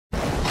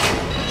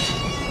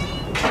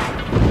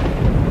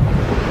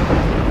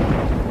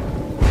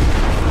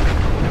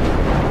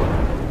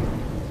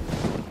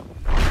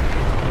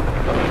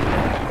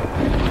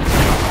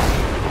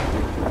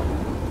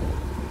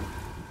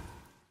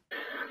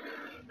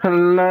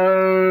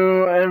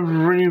Hello,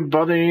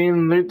 everybody.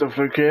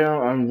 Lucifer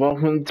here, and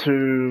welcome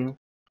to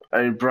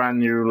a brand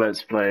new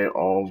Let's Play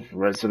of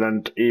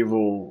Resident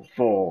Evil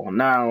 4.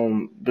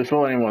 Now,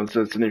 before anyone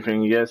says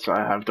anything, yes,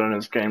 I have done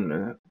this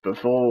game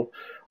before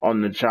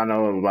on the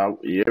channel about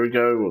a year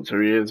ago or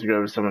 2 years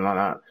ago, something like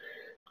that.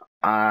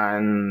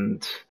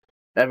 And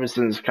ever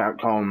since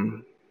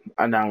Capcom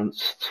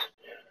announced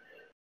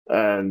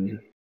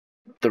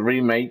the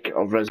remake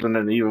of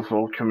Resident Evil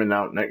 4 coming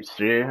out next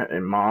year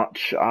in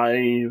March,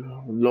 I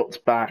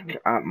looked back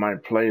at my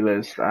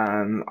playlist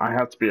and I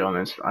have to be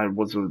honest, I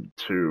wasn't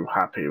too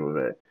happy with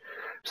it.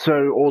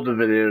 So all the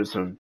videos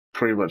have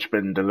pretty much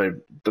been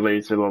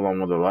deleted along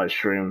with the live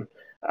stream,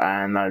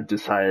 and I've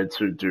decided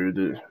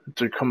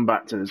to come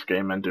back to this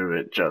game and do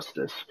it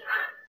justice.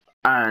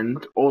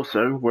 And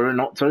also, we're in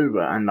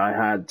October and I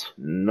had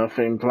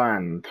nothing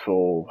planned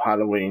for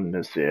Halloween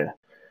this year.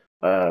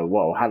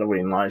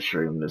 Halloween live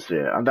stream this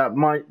year, and that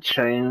might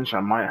change.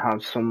 I might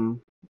have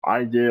some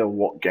idea of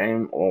what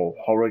game or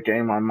horror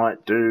game I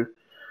might do.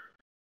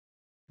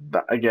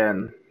 That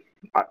again,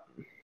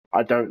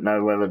 I don't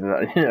know whether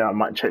that, I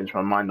might change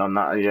my mind on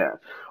that yet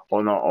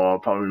or not, or I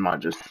probably might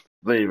just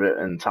leave it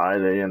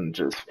entirely and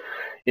just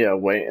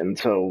wait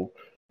until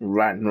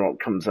Ragnarok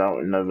comes out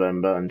in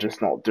November and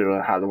just not do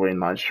a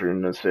Halloween live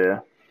stream this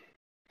year.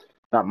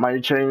 That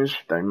might change.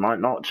 They might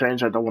not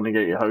change. I don't want to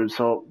get your hopes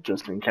up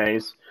just in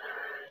case.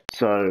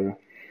 So,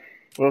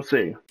 we'll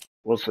see.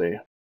 We'll see.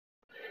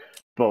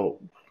 But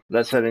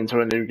let's head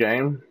into a new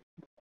game.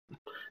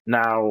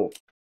 Now,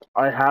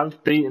 I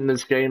have beaten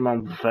this game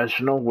on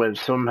professional with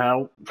some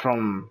help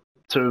from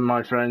two of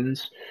my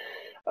friends.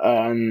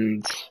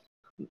 And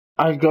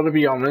I've got to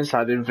be honest,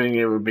 I didn't think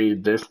it would be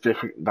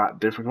that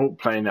difficult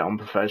playing it on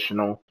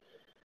professional.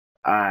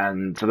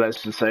 And so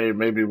let's just say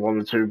maybe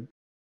one or two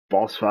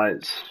boss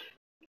fights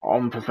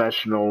on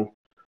professional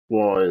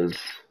was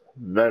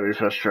very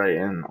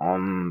frustrating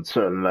on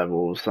certain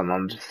levels, and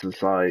I'm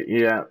just like,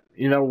 yeah,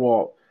 you know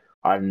what?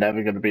 I'm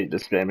never going to beat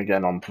this game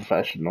again on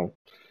professional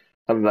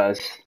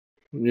unless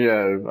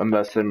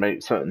they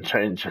make certain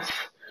changes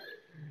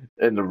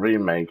in the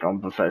remake on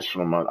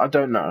professional mode. I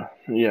don't know.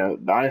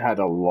 I had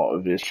a lot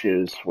of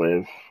issues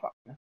with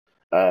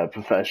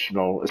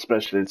professional,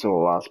 especially to the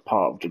last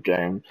part of the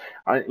game.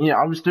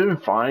 I was doing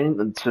fine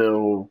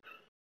until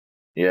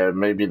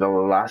maybe the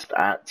last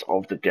act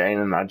of the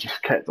game, and I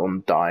just kept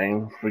on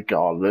dying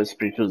regardless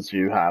because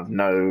you have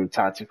no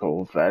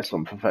tactical vest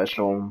on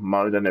professional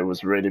mode, and it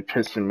was really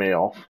pissing me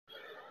off.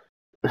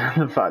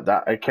 The fact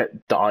that I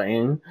kept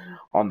dying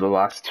on the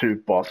last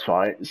two boss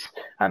fights,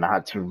 and I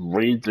had to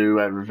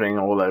redo everything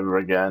all over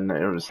again.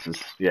 It was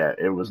just,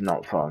 it was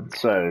not fun.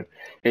 So,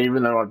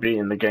 even though I've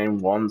beaten the game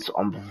once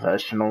on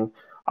professional,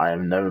 I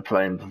am never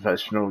playing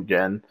professional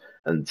again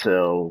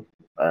until,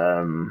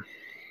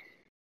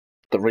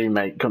 the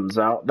remake comes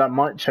out. That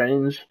might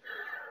change.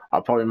 I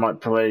probably might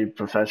play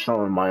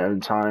professional in my own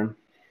time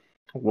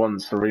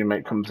once the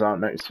remake comes out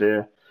next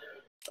year.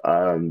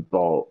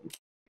 But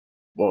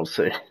we'll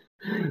see.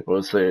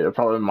 We'll see. I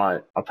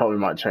probably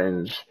might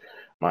change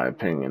my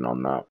opinion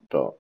on that,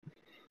 but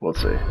we'll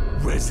see.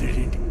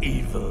 Resident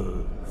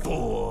Evil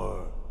 4.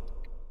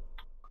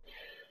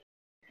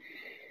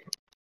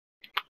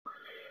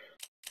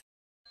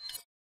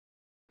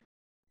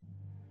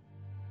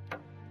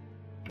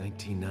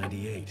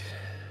 $1998.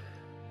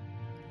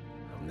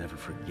 I'll never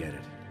forget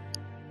it.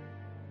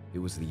 It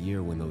was the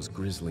year when those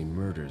grisly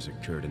murders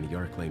occurred in the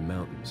Arklay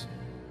Mountains.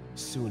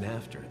 Soon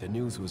after, the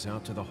news was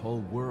out to the whole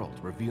world,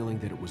 revealing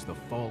that it was the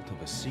fault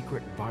of a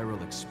secret viral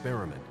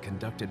experiment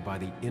conducted by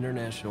the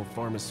international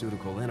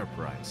pharmaceutical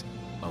enterprise,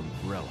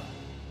 Umbrella.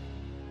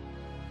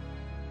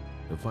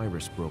 The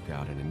virus broke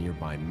out in a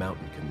nearby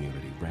mountain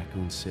community,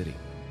 Raccoon City,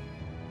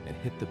 and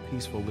hit the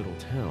peaceful little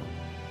town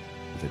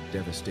with a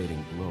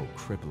devastating blow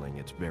crippling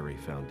its very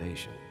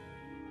foundation.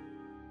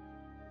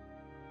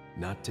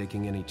 Not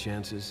taking any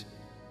chances,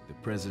 the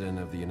President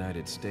of the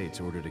United States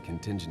ordered a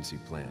contingency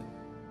plan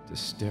to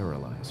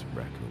sterilize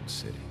Raccoon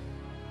City.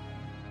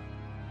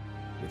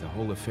 With the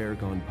whole affair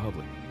gone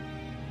public,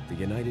 the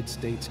United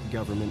States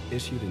government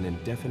issued an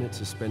indefinite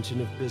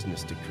suspension of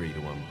business decree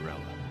to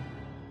Umbrella.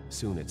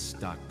 Soon its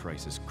stock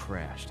prices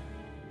crashed,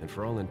 and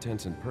for all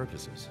intents and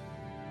purposes,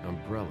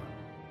 Umbrella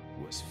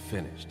was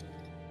finished.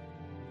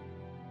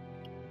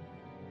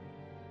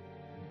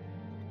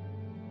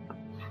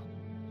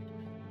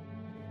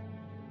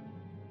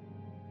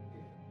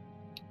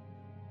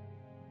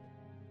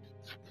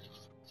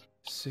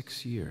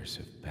 Six years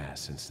have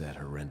passed since that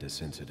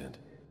horrendous incident.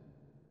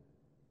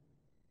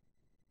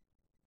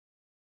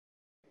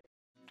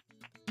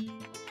 I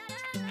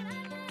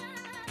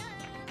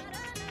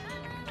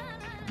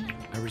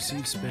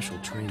received special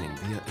training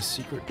via a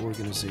secret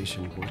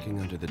organization working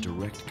under the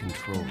direct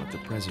control of the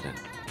president.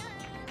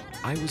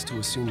 I was to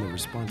assume the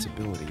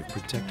responsibility of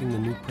protecting the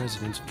new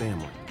president's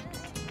family.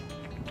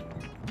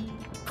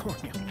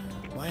 Cornel,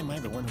 why am I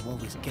the one who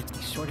always gets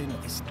the short end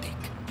of the stick?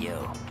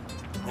 Yo,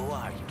 who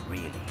are you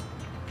really?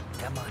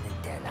 Come on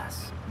and tell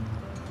us.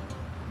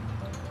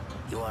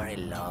 You are a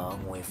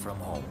long way from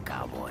home,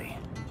 cowboy.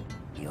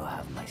 You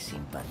have my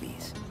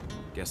sympathies.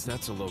 Guess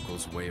that's a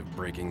local's way of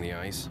breaking the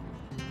ice.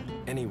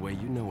 Anyway,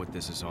 you know what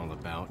this is all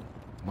about.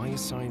 My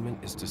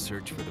assignment is to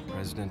search for the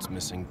president's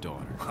missing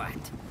daughter.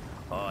 What?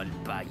 All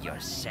by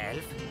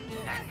yourself?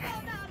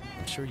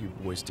 I'm sure you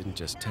boys didn't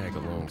just tag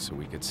along so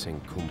we could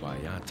sing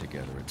Kumbaya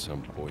together at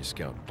some Boy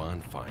Scout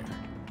bonfire.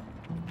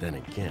 Then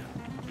again,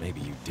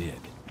 maybe you did.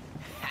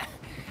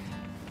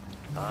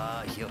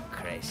 Oh, you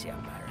crazy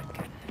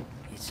American.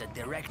 It's a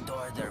direct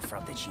order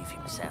from the chief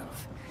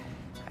himself.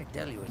 I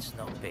tell you, it's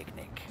no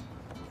picnic.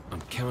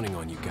 I'm counting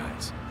on you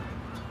guys.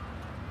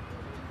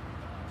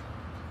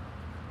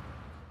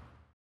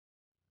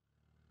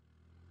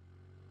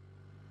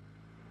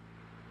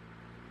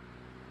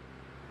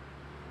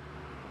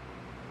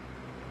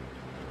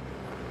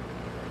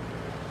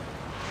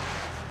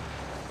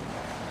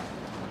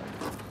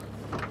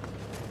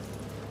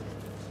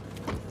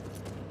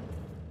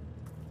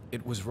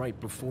 It was right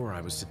before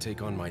I was to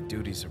take on my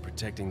duties of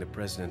protecting the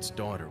president's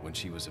daughter when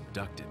she was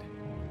abducted.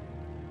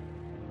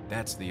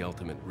 That's the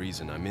ultimate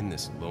reason I'm in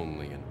this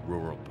lonely and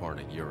rural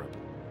part of Europe.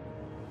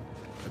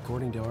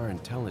 According to our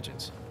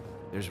intelligence,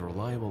 there's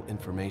reliable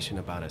information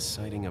about a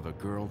sighting of a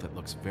girl that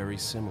looks very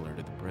similar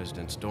to the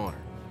president's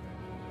daughter.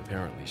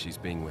 Apparently, she's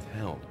being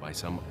withheld by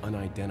some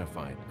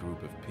unidentified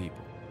group of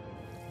people.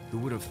 Who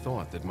would have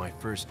thought that my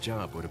first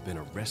job would have been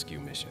a rescue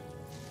mission?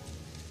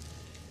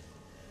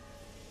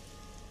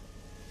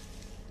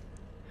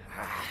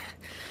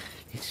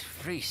 It's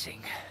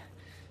freezing.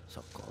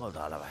 So cold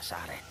all of a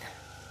sudden.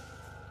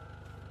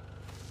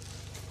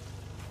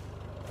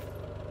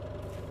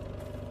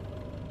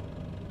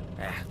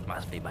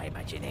 Must be my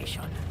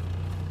imagination.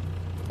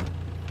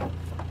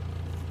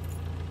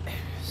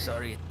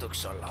 Sorry it took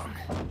so long.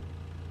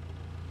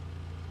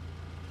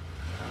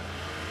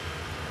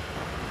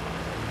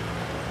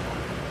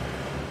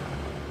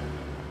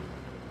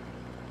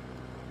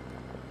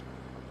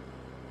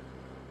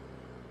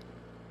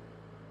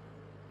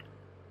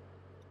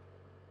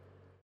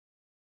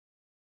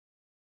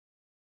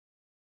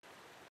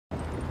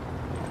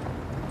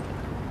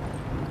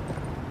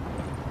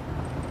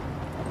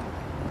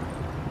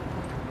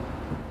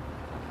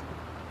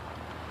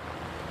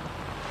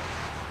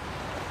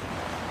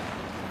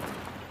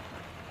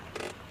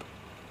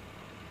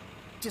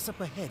 Just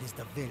up ahead is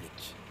the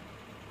village.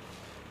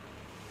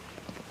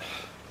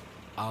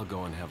 I'll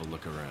go and have a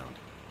look around.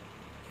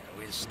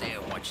 We'll stay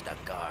and watch the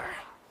car.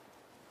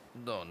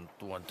 Don't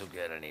want to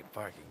get any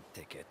parking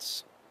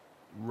tickets.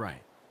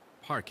 Right.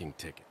 Parking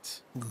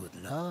tickets. Good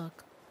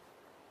luck.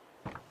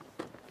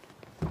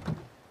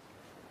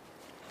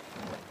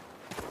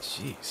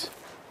 Jeez.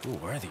 Who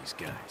are these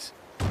guys?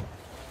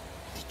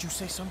 Did you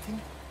say something?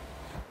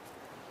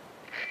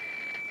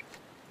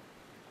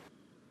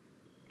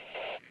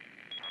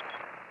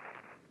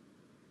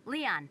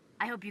 Leon,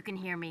 I hope you can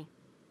hear me.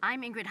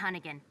 I'm Ingrid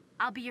Hunnigan.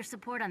 I'll be your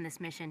support on this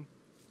mission.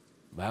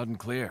 Loud and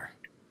clear.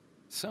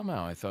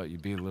 Somehow I thought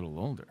you'd be a little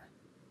older.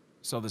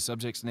 So the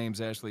subject's name's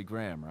Ashley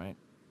Graham, right?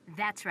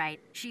 That's right.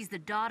 She's the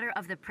daughter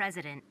of the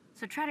president.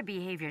 So try to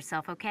behave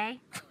yourself,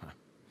 okay?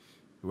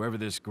 Whoever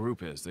this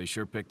group is, they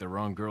sure picked the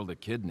wrong girl to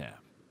kidnap.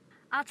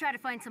 I'll try to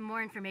find some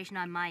more information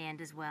on my end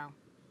as well.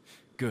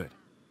 Good.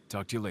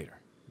 Talk to you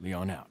later.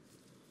 Leon out.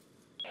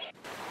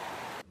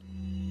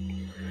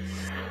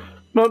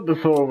 But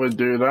before we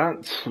do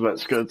that,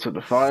 let's go to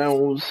the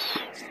files.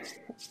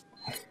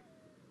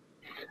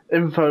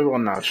 Info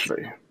on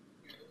Ashley.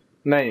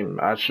 Name,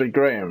 Ashley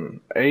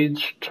Graham.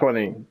 Age,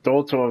 20.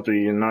 Daughter of the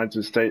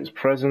United States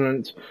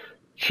President.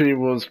 She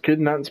was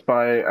kidnapped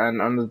by an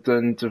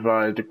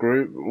unidentified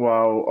group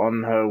while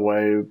on her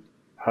way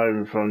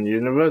home from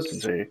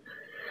university.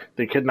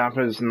 The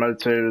kidnappers'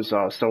 motives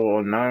are still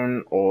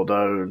unknown,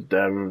 although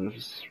there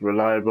is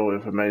reliable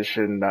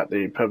information that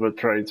the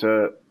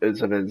perpetrator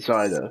is an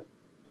insider.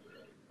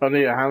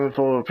 Only a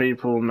handful of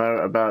people know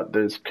about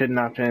this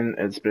kidnapping.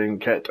 It's being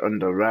kept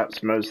under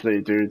wraps,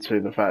 mostly due to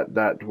the fact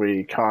that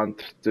we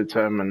can't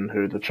determine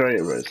who the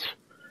traitor is.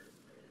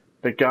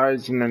 The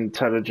guys in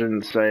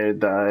intelligence say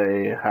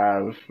they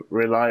have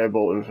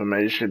reliable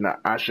information that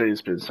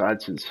Ashley's been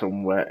sighted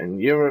somewhere in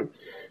Europe,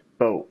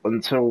 but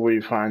until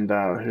we find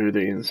out who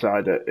the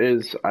insider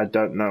is, I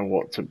don't know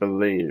what to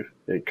believe.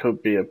 It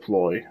could be a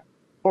ploy,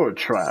 or a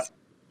trap.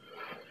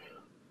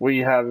 We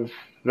have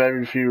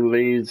very few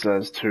leads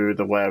as to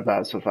the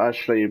whereabouts of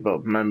Ashley,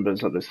 but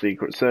members of the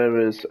Secret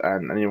Service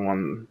and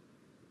anyone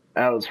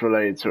else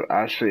related to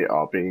Ashley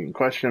are being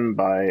questioned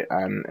by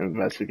an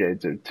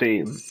investigative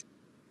team.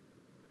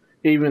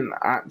 Even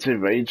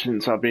active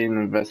agents are being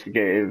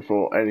investigated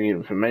for any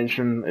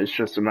information. It's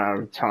just a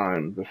matter of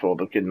time before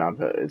the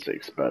kidnapper is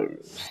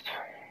exposed.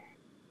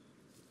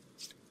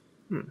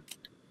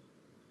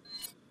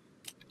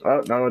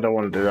 Oh, no, I don't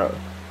want to do that.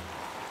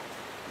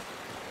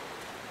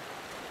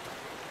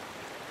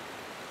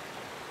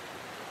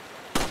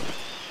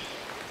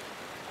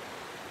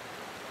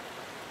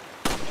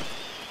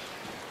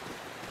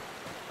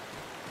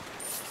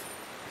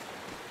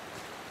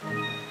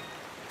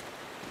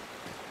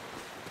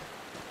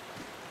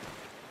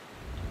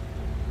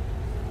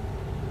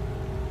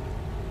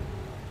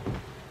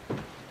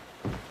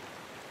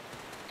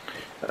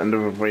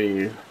 another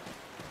way.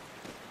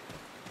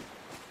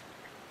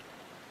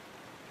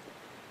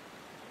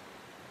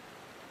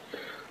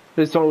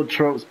 This old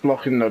truck's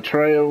blocking the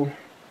trail.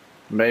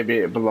 Maybe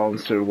it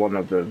belongs to one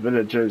of the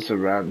villagers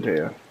around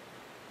here.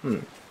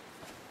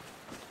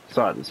 It's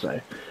hard to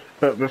say.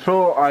 But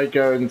before I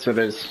go into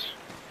this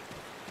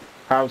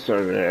house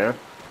over here,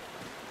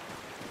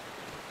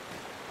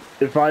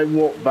 if I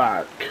walk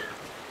back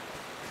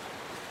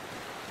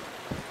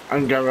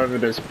and go over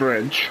this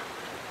bridge,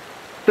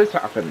 this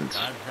happens.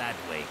 Not that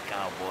way,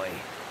 cowboy.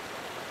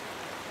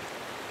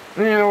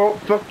 You know what?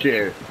 Fuck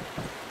you.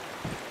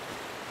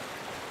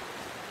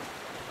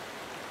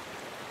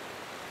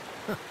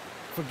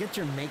 Forget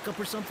your makeup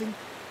or something?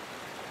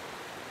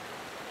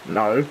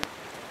 No.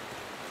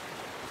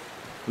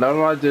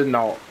 No, I did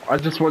not. I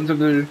just wanted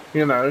to,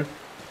 you know,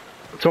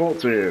 talk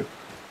to you.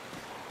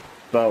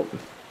 But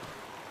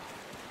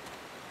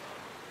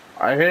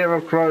I hear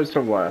a crow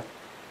somewhere.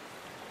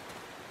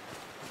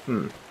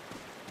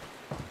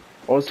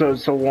 Also,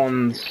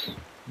 someone's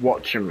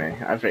watching me,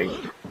 I think.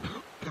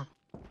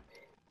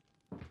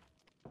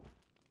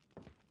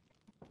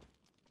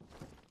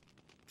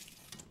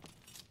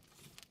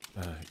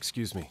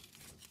 Excuse me.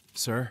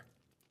 Sir?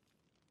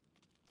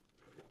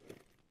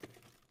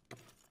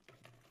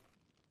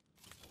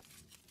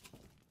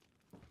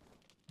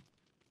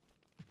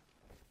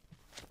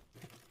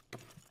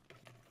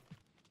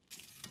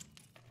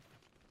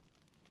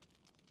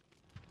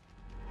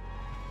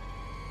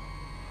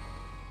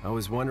 I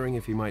was wondering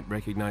if you might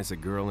recognize the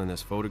girl in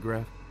this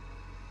photograph?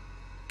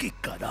 ¿Qué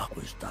carajo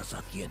estás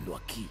haciendo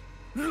aquí?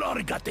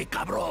 ¡Lárgate,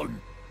 cabrón!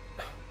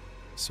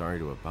 Sorry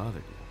to have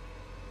bothered you.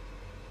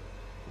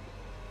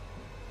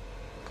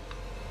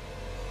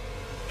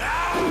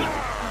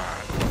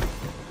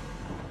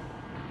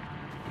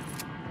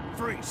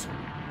 Freeze!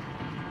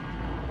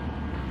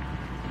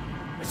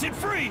 I said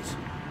freeze!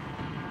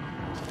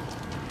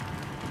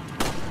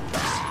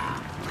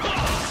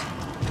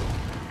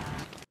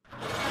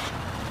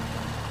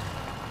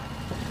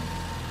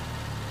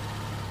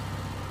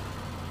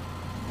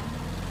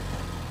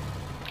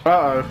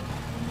 Uh-oh.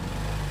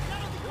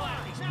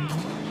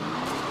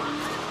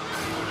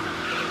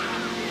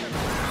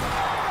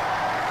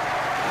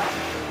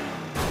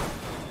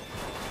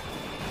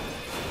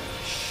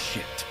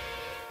 Shit.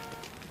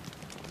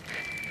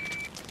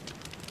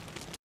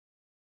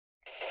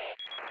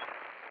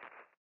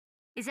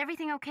 Is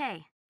everything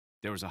okay?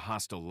 There was a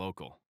hostile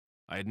local.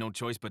 I had no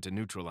choice but to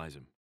neutralize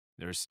him.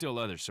 There are still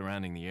others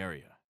surrounding the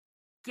area.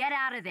 Get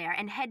out of there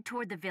and head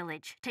toward the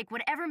village. Take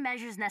whatever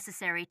measures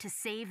necessary to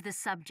save the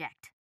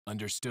subject.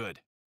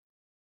 Understood.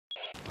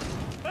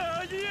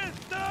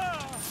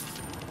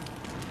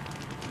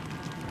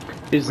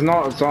 He's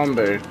not a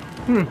zombie.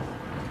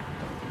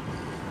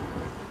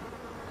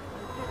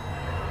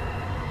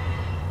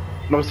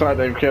 Looks like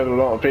they've killed a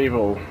lot of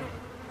people.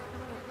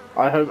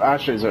 I hope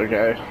Ashley's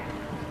okay.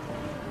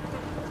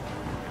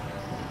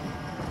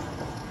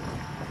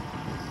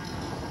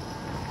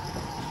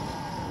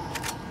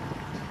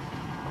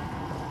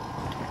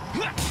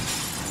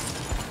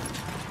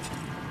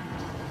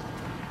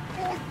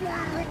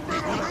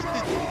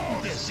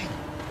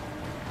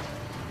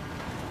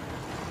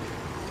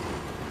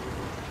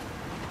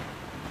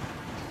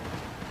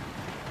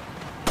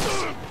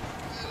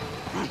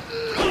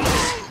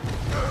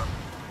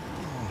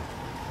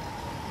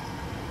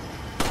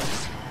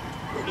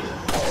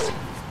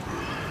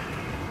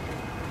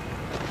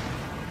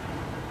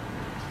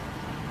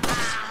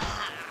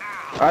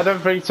 I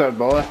don't think so,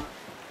 boy.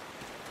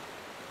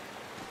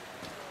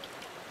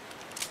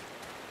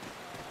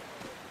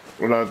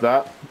 Reload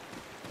that.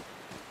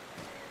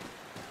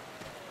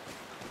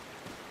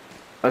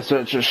 I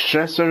search his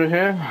chest over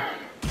here.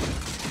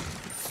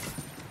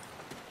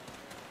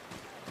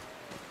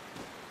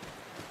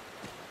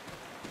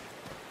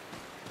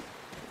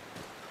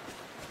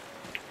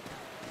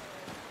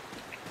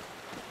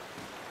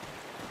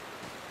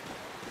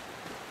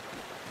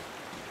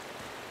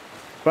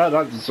 Well,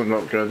 that doesn't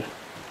look good.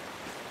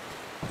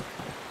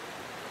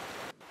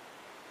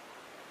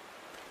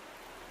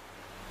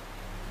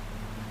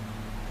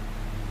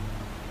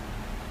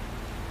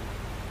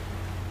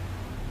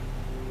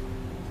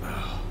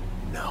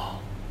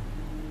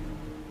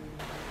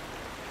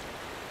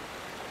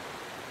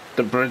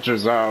 The bridge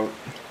is out.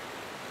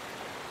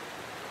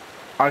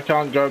 I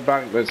can't go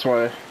back this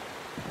way.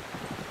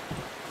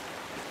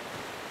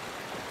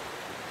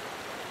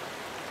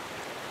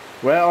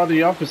 Where are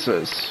the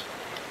officers?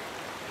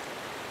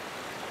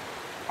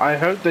 I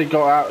hope they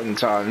got out in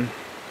time.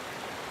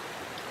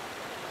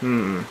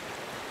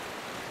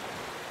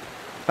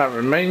 That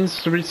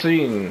remains to be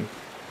seen.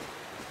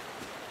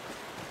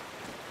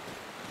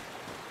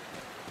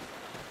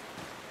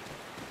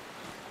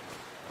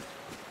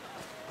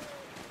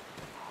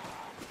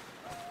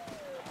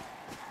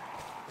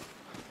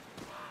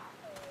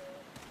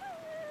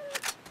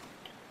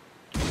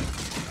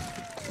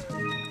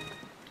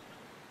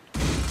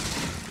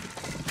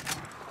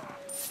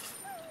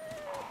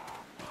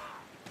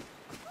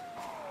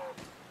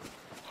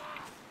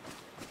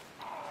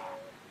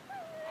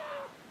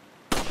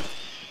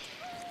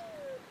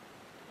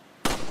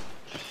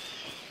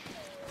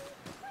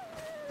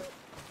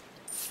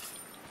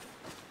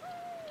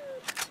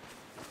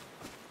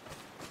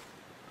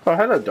 Oh,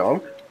 hello,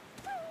 dog.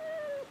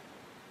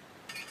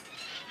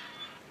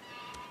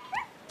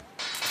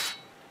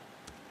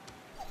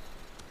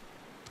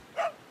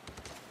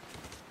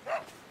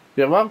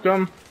 You're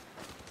welcome.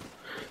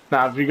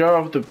 Now, if you go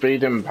off the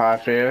beaten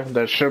path here,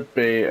 there should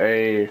be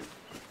a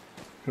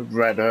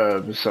red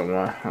herb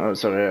somewhere. Oh,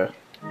 it's over here.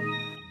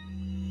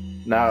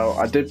 Now,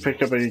 I did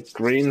pick up a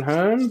green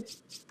herb.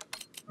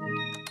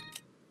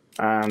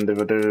 And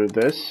if I do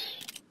this,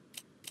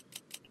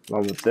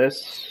 along with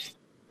this,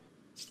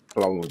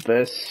 along with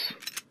this,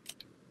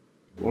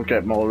 we'll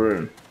get more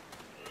room.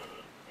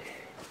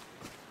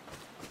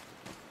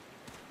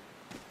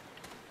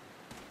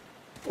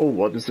 Oh,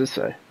 what does this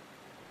say?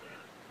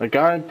 The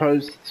guide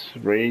post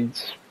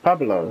reads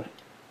Pablo,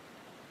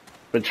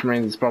 which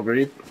means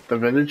probably the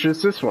village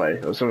is this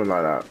way, or something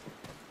like that.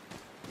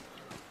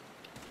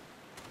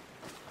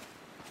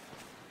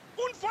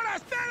 Un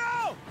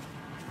forastero!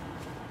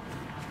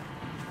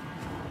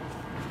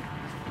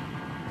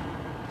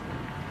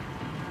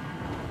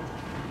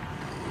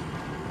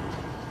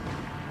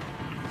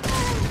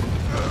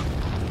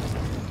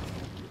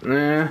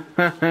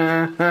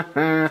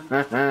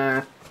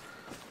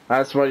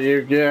 That's what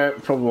you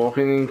get for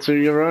walking into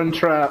your own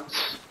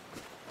traps.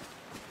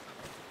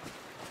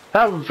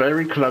 How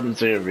very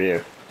clumsy of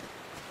you.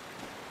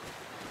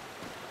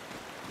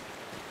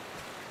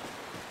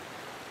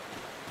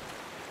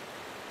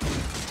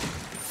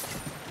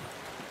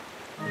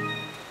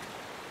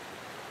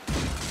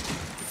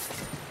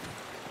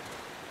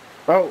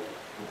 Oh.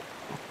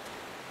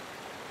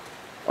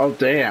 Oh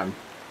damn.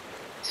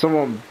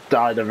 Someone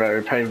died a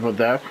very painful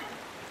death.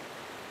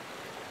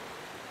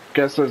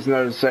 Guess there's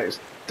no sex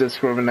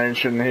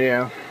discrimination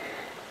here.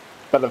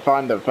 Better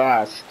find it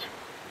fast.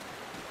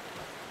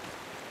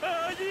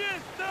 Allí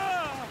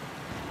está!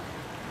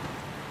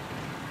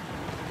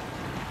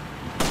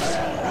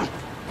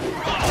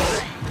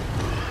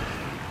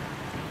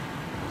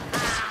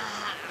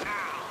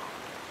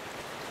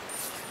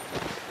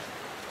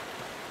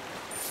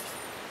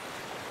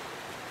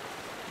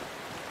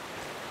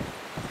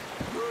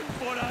 Un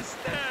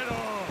forastero!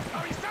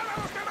 ¡Avisad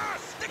a los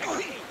demás!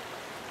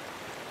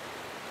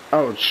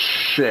 Oh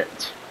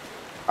shit.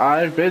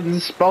 I've been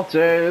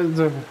spotted.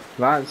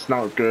 That's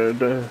not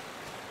good.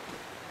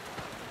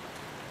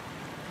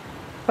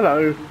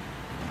 Hello.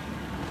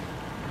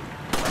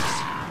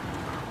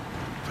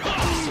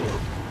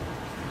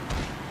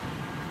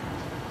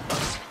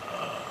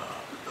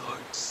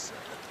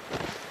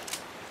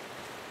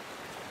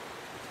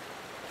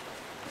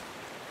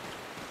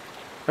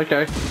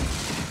 Okay.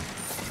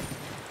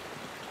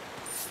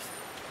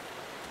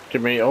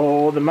 Give me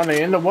all the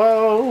money in the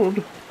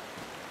world.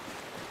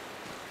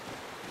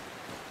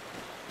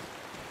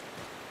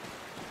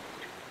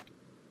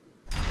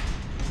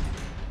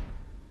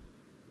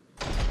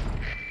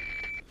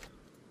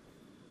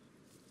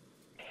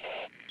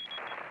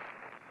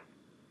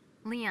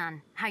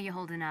 Leon, how you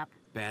holding up?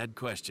 Bad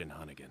question,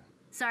 Hunnigan.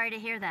 Sorry to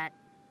hear that.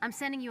 I'm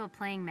sending you a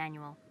playing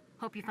manual.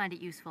 Hope you find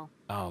it useful.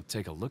 I'll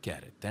take a look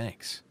at it,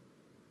 thanks.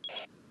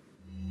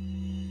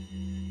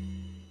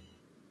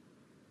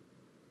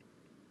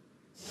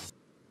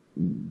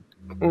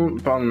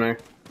 Pardon me.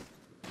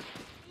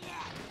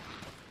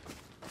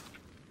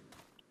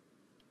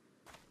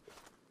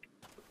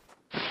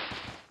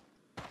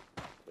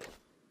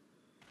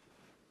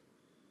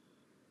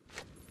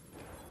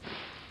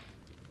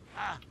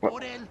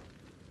 Por él.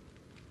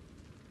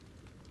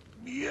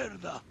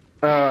 Mierda.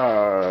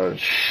 Oh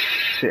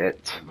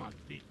shit.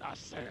 Maldita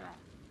sea.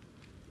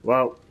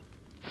 Well,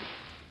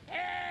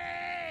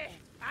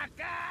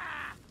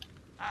 Acá.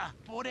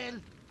 Por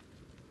él.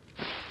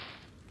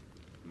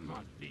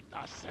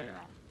 Maldita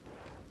sea.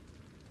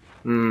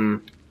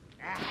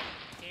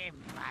 Qué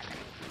madre.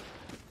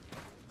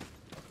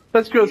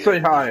 let's go say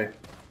hi.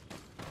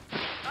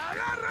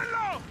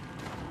 ¡Agárrenlo!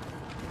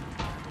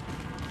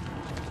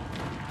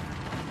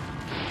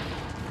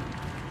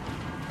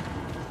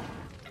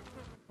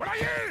 ¡Por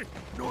allí!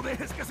 ¡No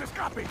dejes que se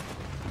escape!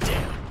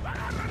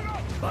 ¡Agárrenlo!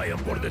 Vayan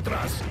por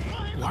detrás.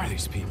 Who are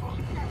these people?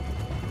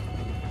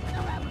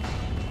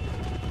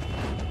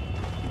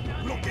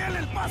 ¡Bloqueen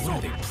el What paso!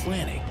 are they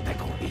planning?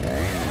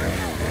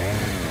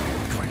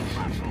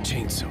 Crap.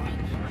 Chainsaw.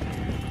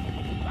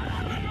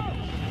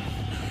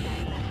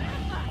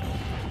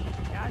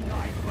 Ya no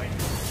hay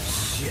vuelta.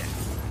 Shit.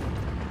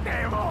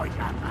 ¡Te voy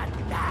a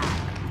matar!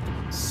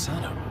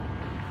 Son of a...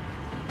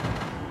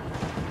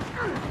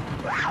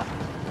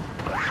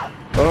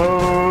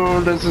 Oh,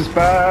 this is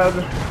bad.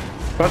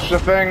 Push the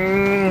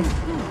thing.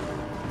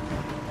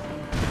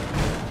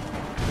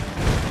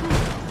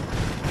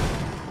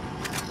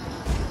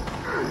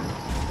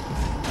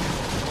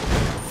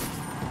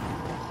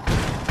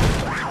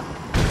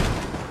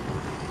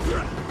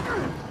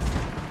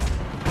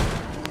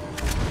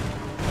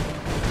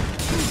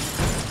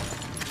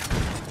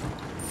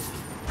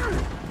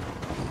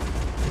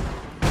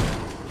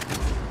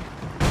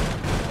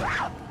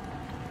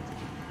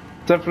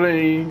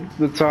 Definitely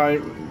the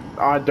type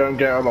I don't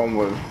get along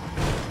with.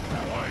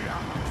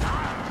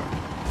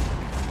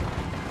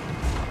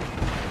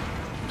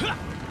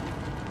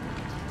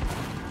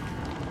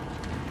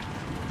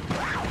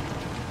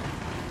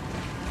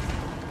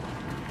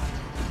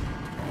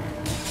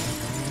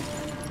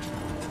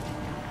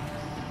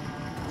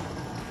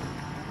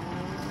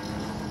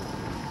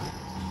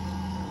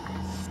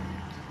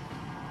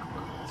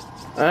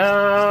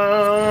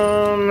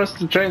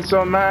 Mr.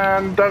 Chainsaw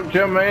Man, don't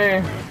kill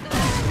me.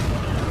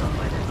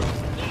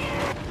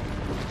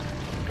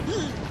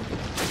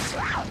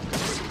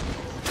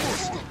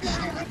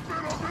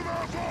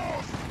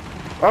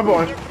 Oh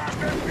boy.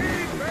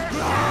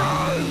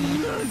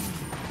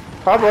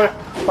 Oh boy.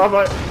 Oh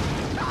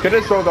boy. Get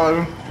it slow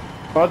down.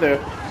 Oh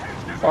dear.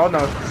 Oh no.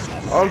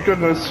 Oh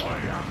goodness.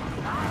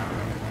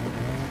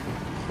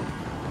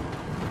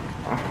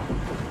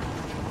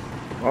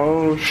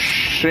 Oh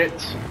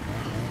shit.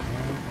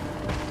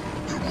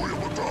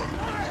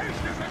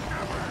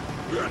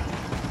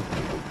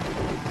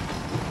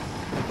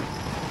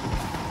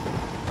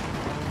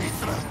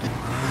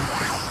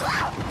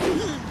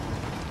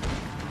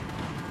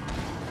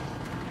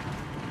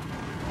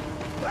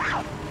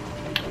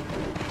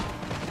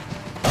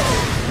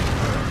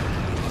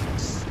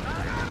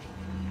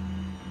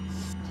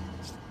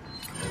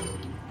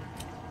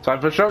 Time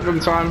for shotgun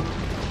time.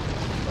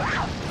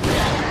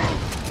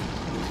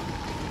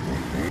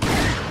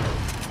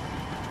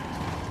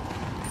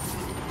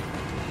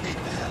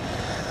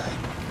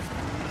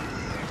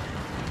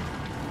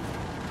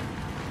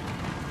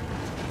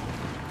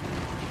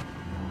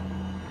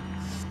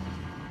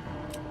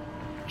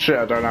 Shit,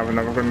 I don't have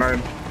another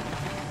grenade.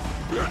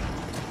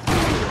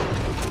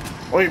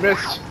 Oh, you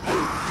missed.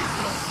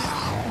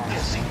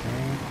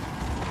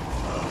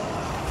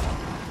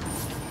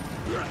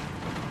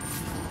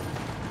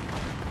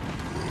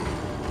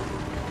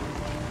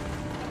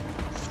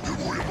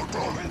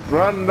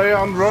 Run,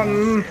 Leon,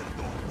 run!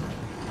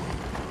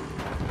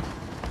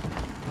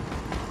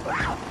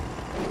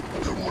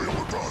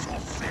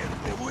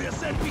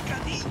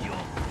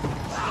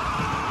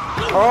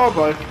 Oh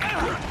boy.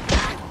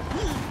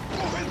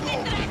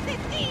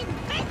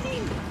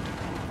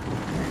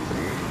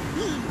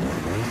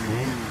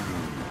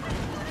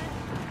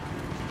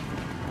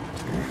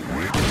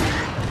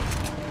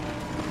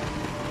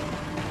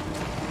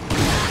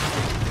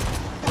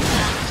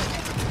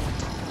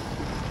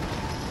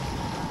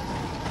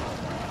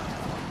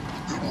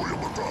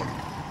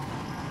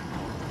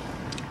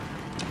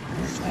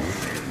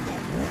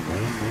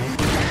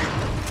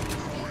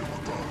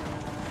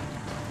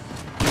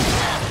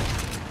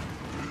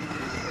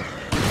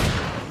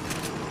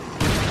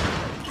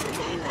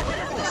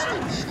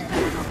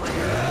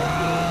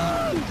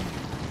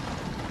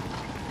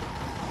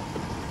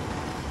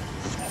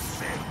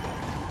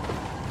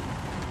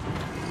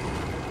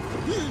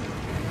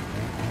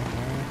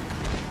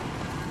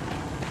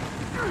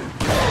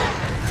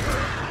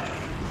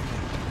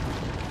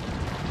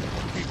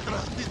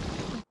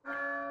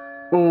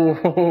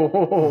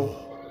 Oh,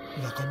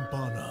 La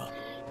campana.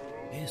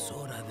 Es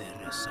hora de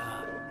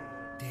rezar.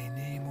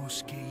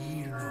 Tenemos que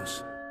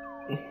irnos.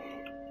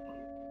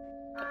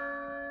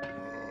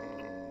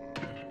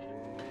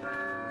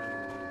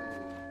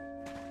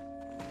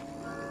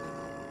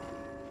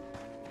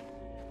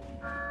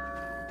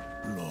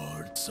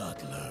 Lord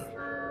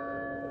Sattler.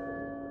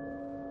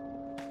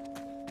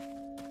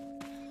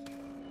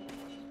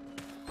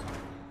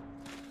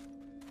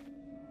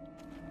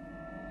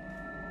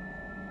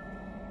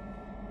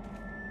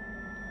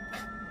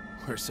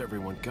 Where's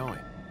everyone going?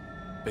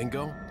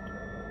 Bingo?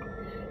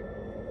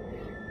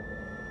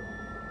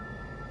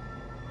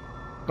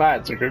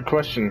 that's a good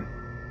question.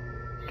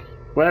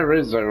 Where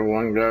is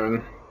everyone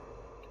going?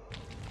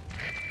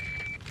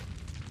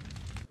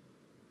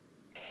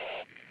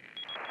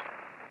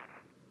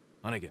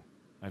 Hunnigan,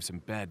 I have some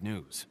bad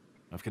news.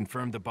 I've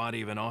confirmed the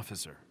body of an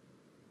officer.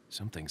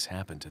 Something's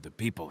happened to the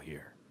people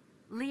here.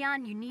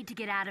 Leon, you need to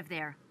get out of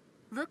there.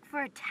 Look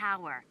for a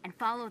tower and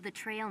follow the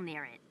trail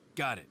near it.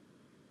 Got it.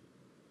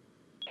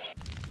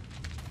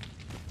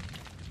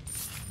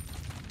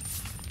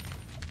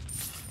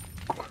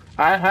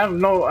 I have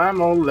no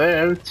ammo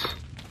left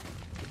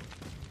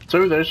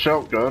to the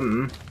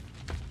shotgun.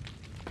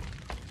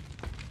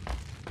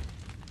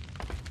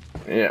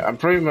 Yeah, I'm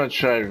pretty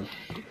much I've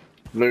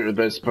looted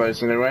this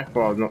place anyway.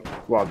 Well,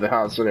 not well, the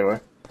house anyway.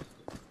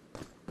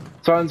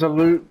 Time to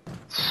loot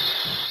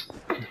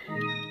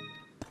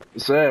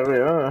this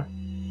area.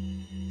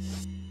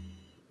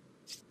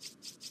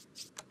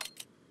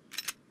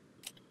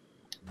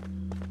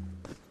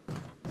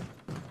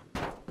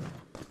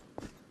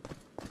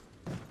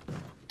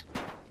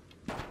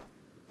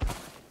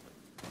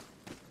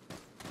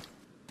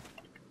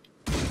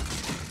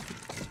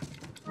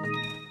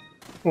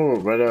 Oh,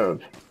 red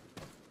herb.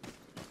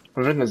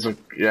 I think there's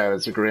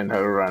there's a green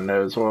herb around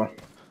there as well.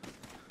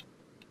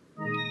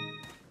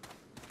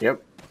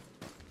 Yep.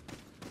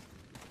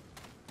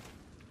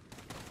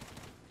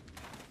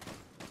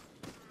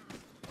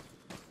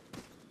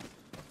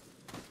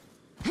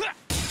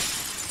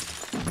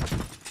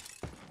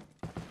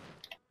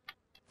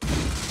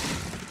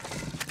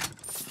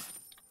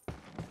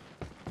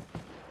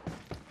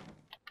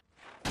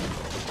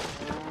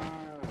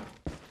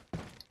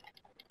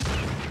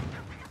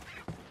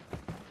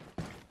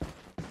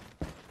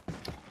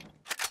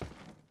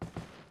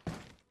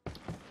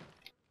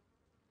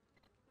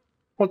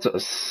 What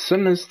a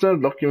sinister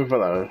looking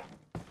fellow.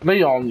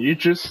 Leon, you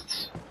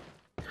just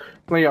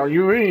Leon,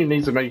 you really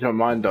need to make your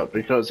mind up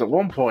because at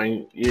one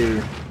point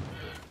you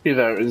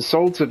know,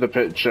 insulted the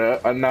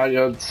picture, and now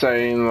you're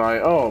saying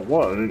like, "Oh,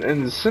 what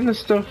an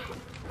sinister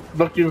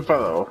looking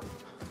fellow."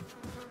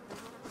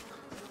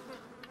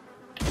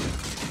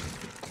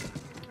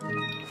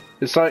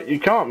 It's like you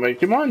can't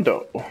make your mind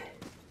up.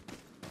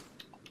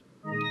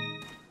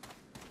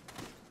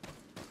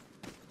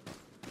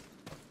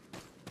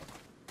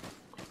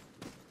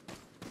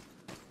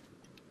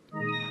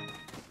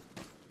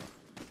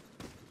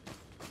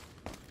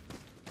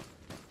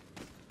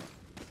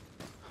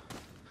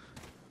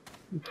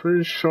 I'm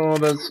pretty sure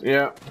there's,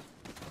 yeah.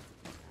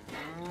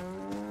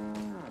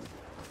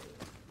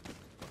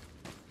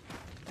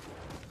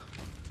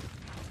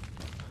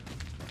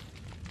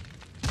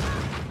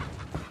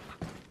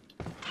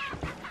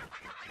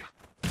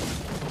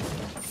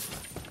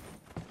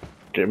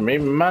 Give me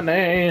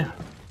money.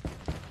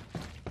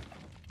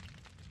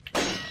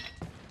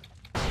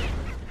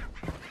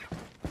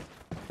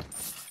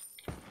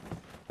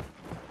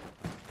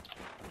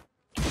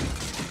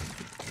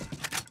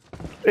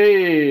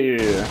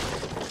 Hey,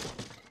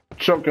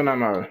 shotgun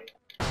ammo.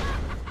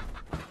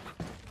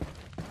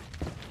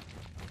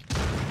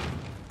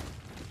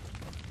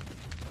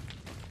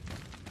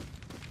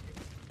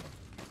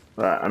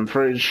 Right, I'm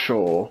pretty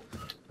sure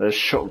there's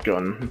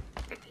shotgun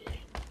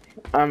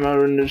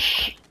ammo in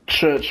this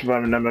church, if I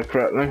remember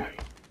correctly.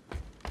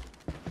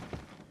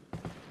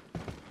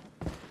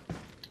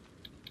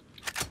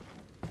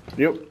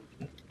 Yep.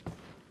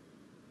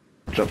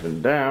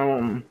 Dropping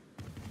down.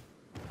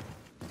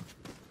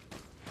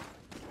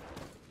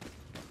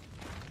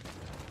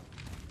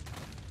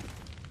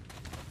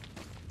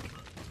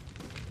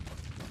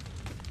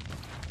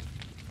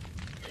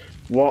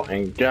 What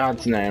in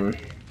God's name?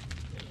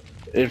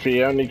 If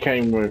he only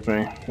came with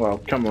me. Well,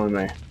 come with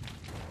me.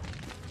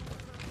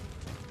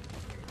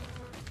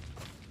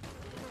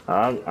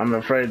 I'm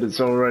afraid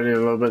it's already a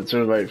little bit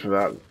too late for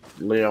that,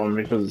 Leon,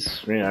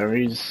 because, you know,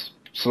 he's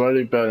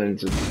slowly burning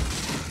to...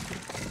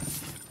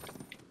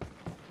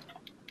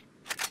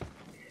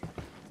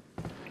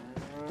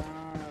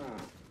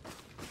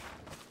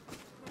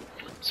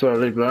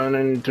 slowly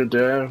burning to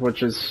death,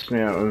 which is, you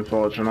know,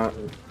 unfortunate.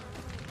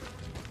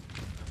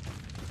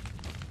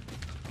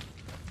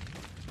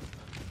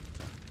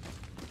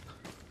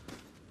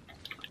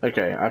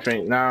 Okay, I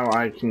think now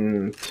I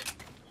can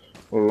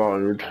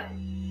load.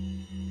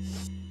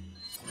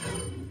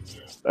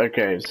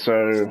 Okay,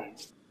 so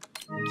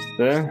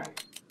there.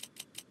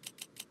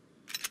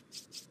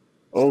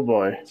 Oh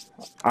boy,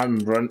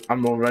 I'm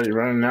already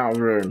running out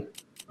of room.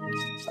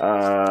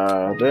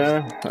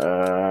 There.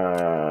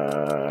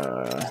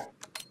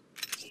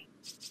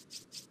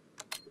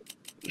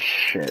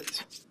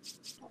 Shit.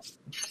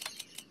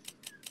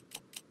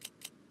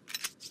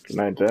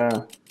 Right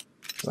there.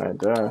 Right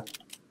there.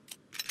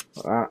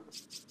 That.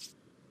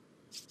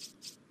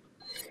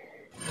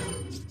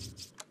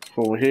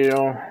 Full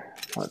heal,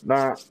 like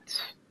that,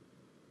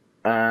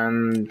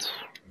 and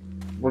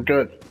we're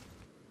good.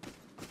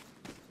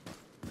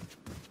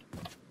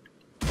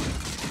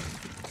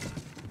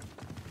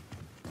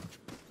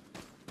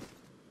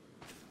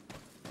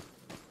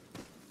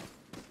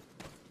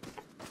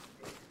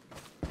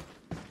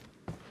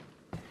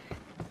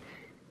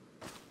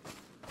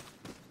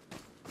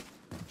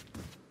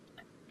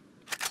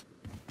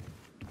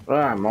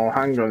 Ah, more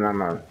handgun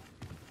ammo.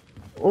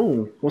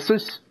 Oh, what's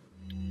this?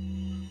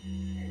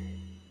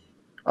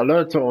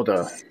 Alert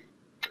order.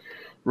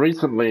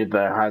 Recently,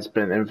 there has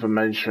been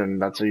information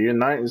that a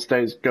United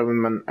States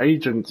government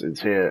agent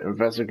is here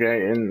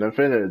investigating the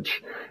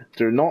village.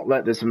 Do not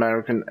let this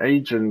American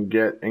agent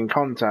get in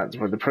contact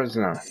with the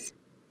prisoner.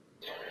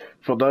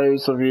 For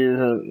those of you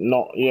who are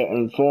not yet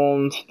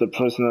informed, the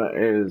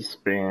prisoner is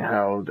being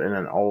held in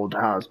an old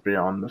house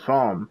beyond the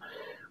farm.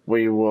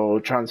 We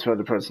will transfer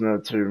the prisoner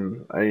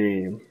to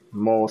a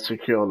more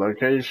secure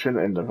location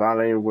in the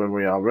valley when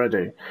we are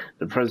ready.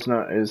 The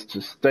prisoner is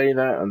to stay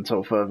there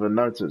until further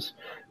notice.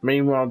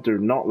 Meanwhile, do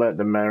not let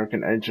the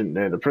American agent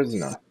near the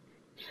prisoner.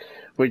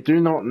 We do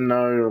not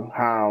know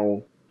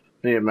how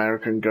the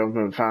American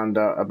government found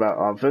out about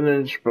our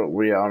village, but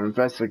we are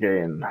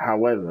investigating.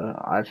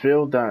 However, I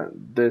feel that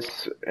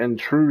this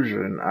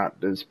intrusion at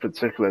this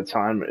particular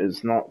time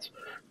is not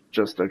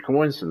just a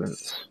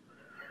coincidence.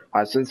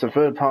 I sense a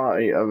third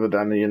party other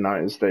than the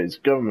United States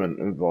government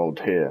involved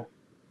here.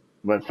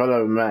 My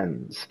fellow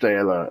men, stay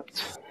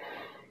alert.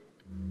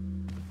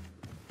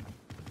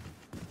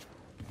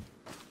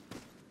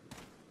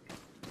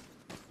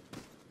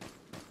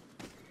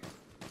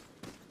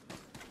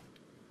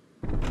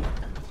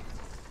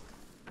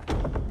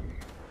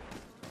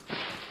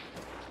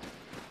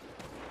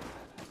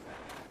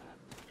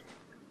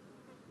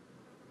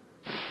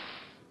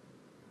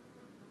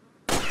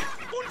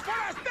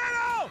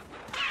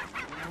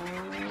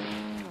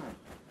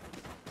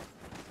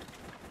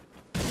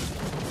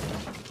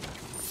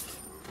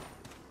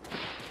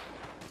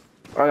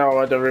 I know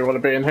I don't really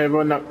want to be in here,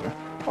 but no.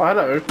 Oh,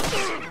 hello.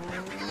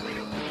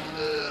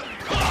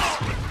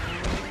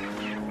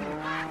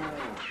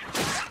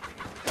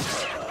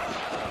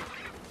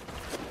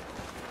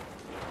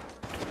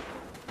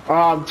 Oh,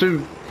 I'm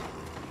too...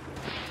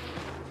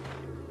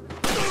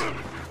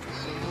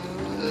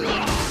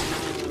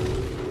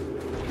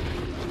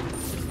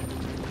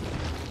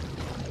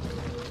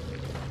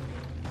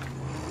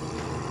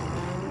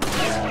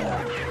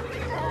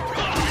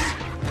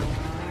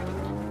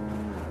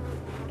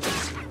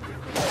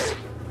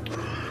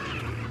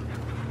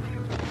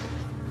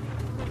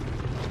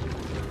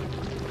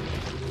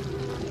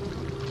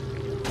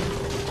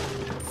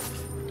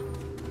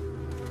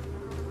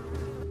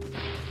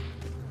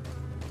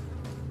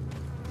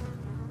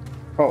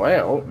 Oh,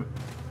 hell.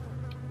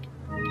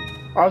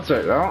 I'll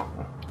take that.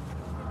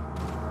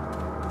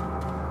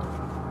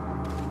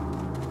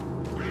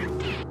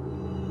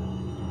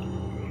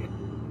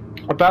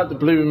 About the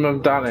blue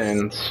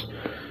medallions.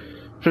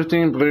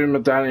 15 blue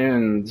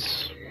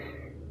medallions.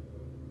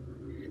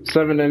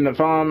 7 in the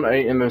farm,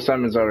 8 in the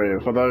cemetery.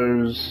 For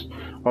those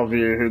of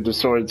you who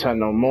destroyed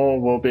 10 or more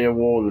will be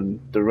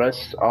awarded. The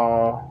rest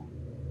are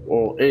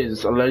or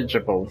is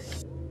eligible.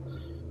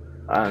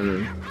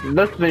 And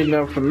luckily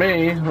enough for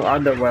me, I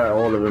know where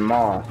all of them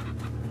are.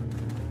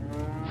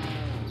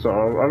 So I've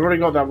already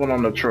got that one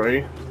on the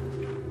tree.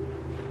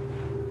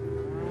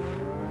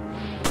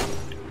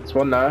 There's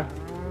one there.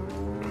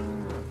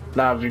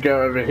 Now if you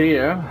go over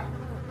here,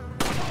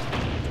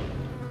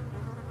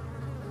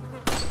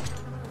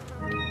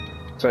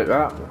 take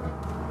that.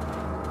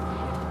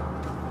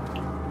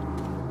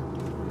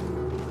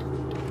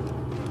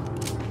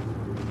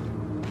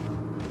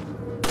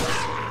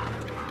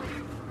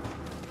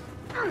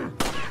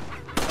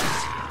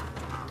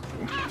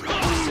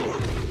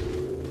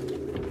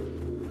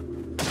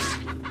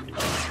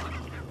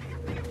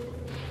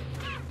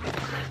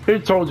 Who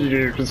told you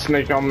you could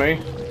sneak on me?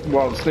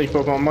 Well, sneak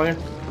up on me?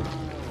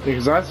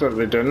 Because I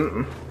certainly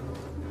didn't.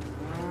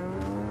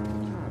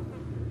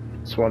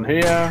 This one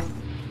here.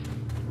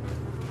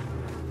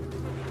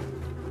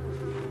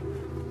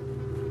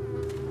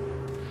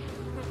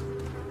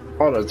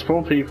 Oh, there's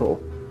 4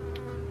 people.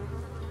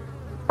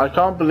 I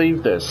can't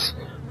believe this.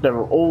 They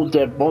were all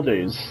dead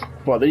bodies.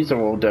 Well, these are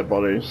all dead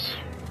bodies.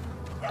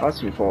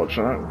 That's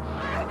unfortunate.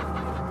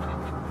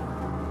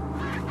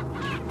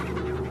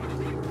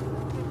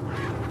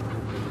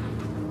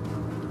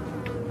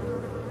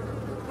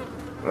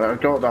 I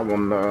got that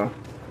one there.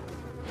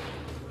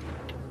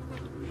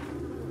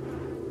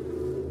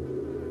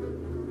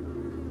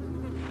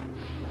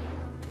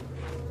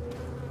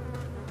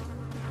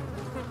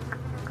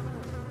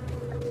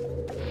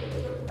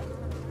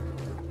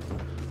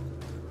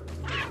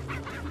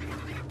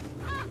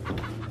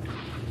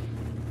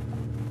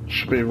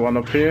 Should be one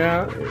up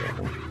here.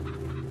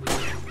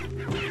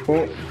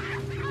 Oh.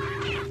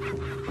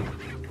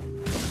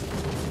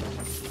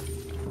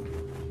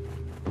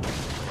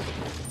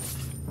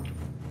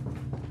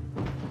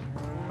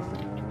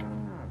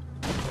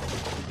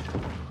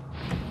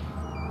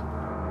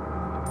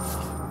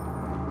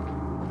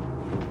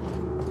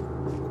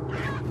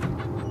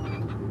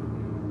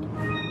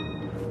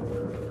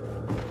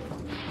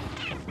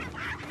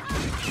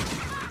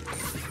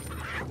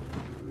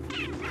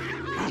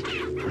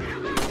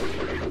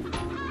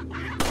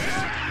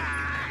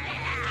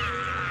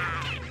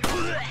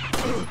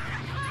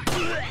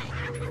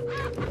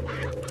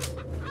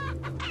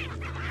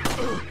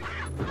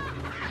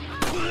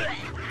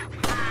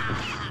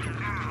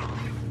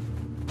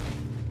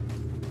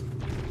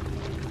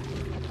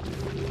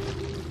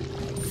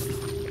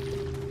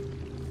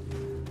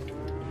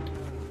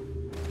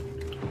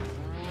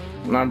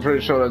 And I'm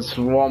pretty sure there's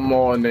one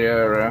more in the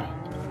area.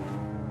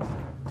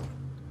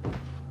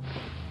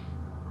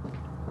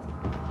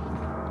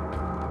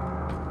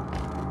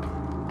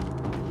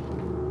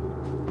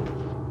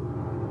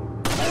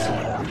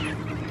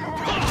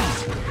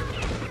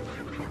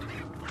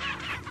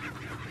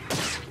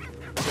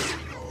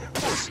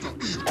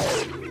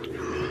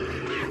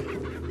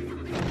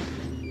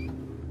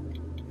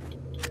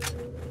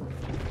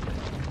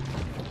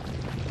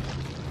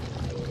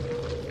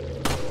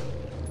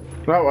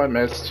 Oh, I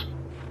missed.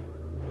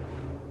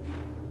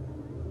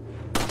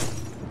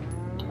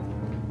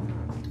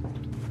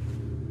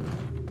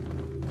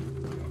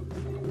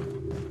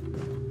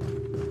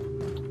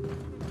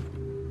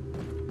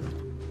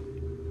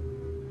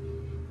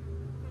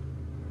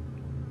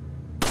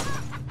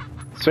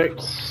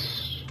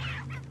 Six.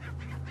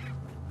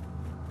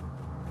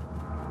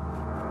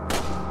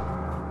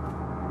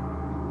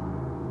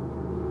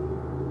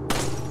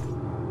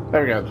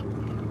 There we go.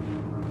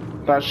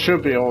 That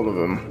should be all of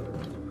them.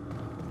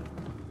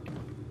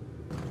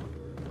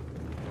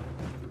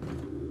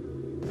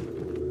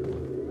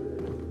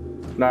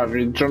 Now if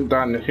you jump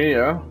down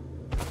here,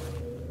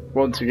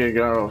 once you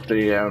get off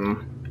the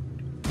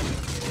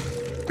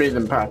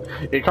beaten path,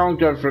 you can't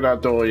go through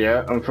that door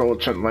yet,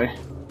 unfortunately,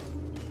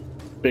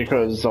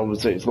 because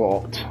obviously it's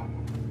locked.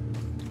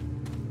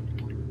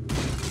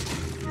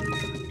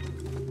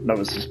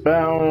 Another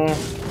spell.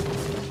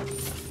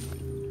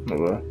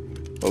 Another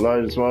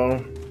load as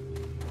well.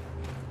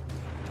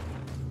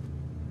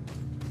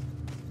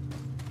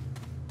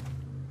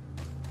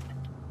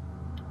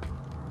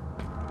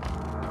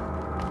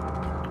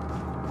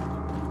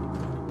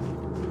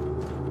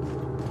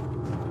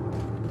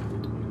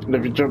 And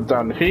if you jump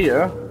down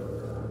here,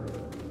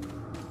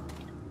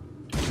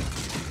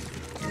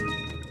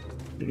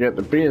 you get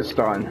the beer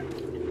stein.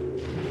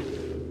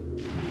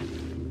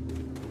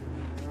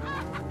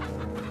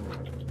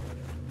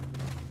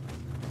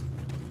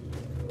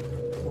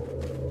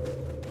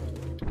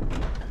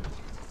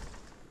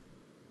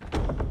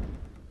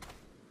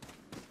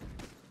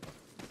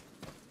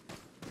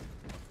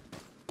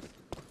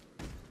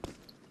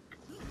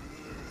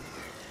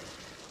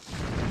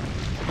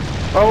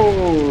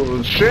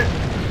 Oh shit!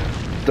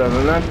 Da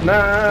na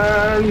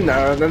na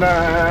na na na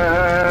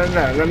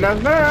na na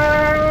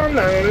na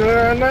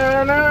na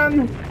na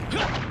na.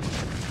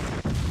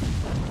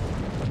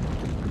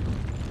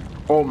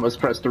 Almost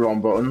pressed the wrong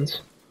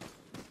buttons.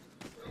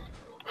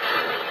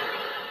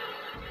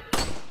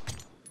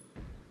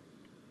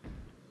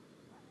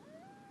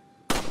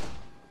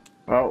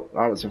 Oh,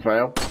 that was a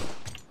fail.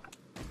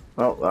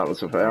 Oh, that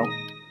was a fail.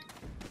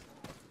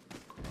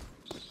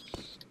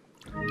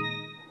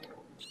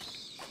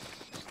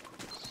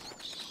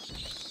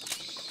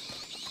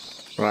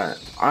 Right,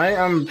 I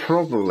am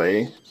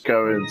probably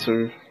going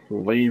to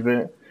leave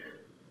it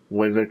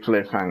with a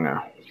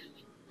cliffhanger.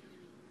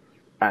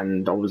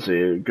 And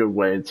obviously a good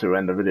way to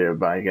end the video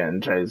by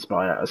getting chased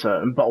by a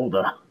certain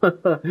boulder.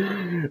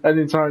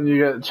 Anytime you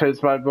get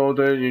chased by a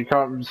boulder, you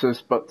can't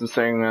resist but to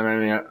sing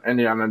an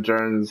Indiana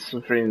Jones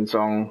theme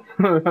song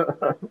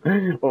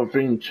or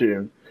theme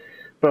tune.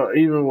 But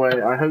either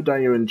way, I hope that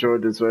you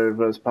enjoyed this very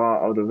first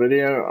part of the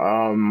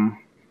video.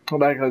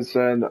 Like I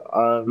said,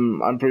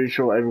 I'm pretty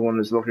sure everyone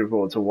is looking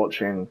forward to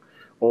watching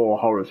all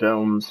horror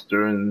films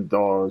during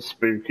the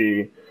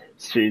spooky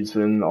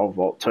season of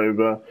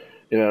October.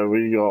 You know,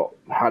 we got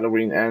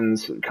Halloween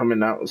Ends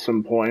coming out at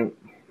some point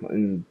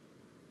in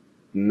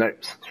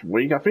next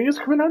week. I think it's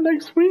coming out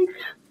next week.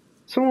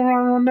 Somewhere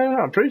around there.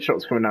 I'm pretty sure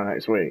it's coming out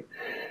next week.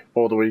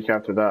 Or the week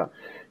after that.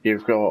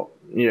 You've got,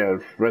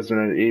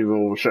 Resident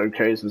Evil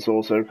Showcase is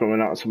also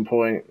coming out at some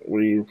point.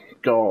 We've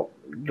got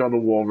God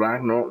of War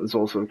Ragnarok is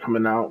also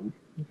coming out.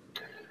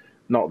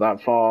 Not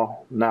that far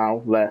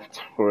now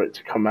left for it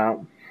to come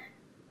out.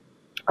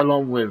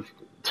 Along with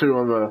 2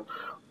 other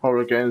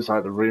horror games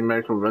like the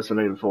remake of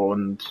Resident Evil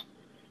and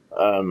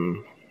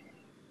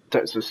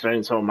Texas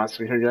Chainsaw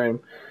Massacre game.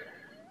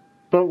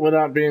 But with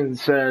that being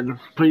said,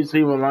 please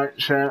leave a like,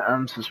 share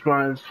and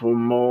subscribe for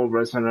more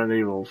Resident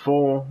Evil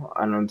 4.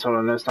 And until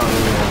the next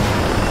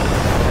time.